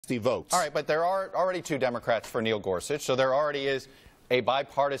60 votes. All right, but there are already 2 Democrats for Neil Gorsuch, so there already is a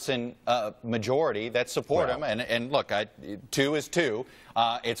bipartisan majority that support him. And look, 2 is 2.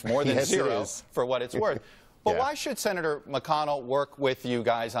 It's more than 0 for what it's worth. But why should Senator McConnell work with you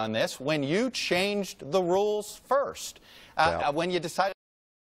guys on this when you changed the rules first? When you decided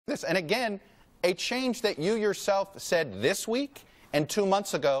this, and again, a change that you yourself said this week and 2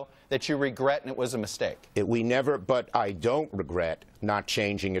 months ago that you regret and it was a mistake. But I don't regret not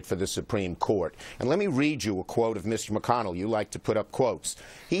changing it for the Supreme Court. And let me read you a quote of Mr. McConnell. You like to put up quotes.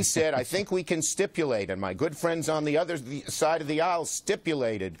 He said, I think we can stipulate, and my good friends on the other side of the aisle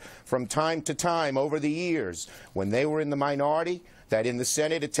stipulated from time to time over the years when they were in the minority that in the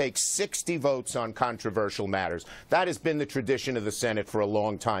Senate it takes 60 votes on controversial matters. That has been the tradition of the Senate for a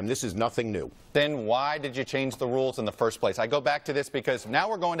long time. This is nothing new. Then why did you change the rules in the first place? I go back to this because now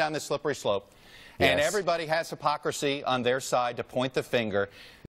we're going down this slippery slope, and everybody has hypocrisy on their side to point the finger.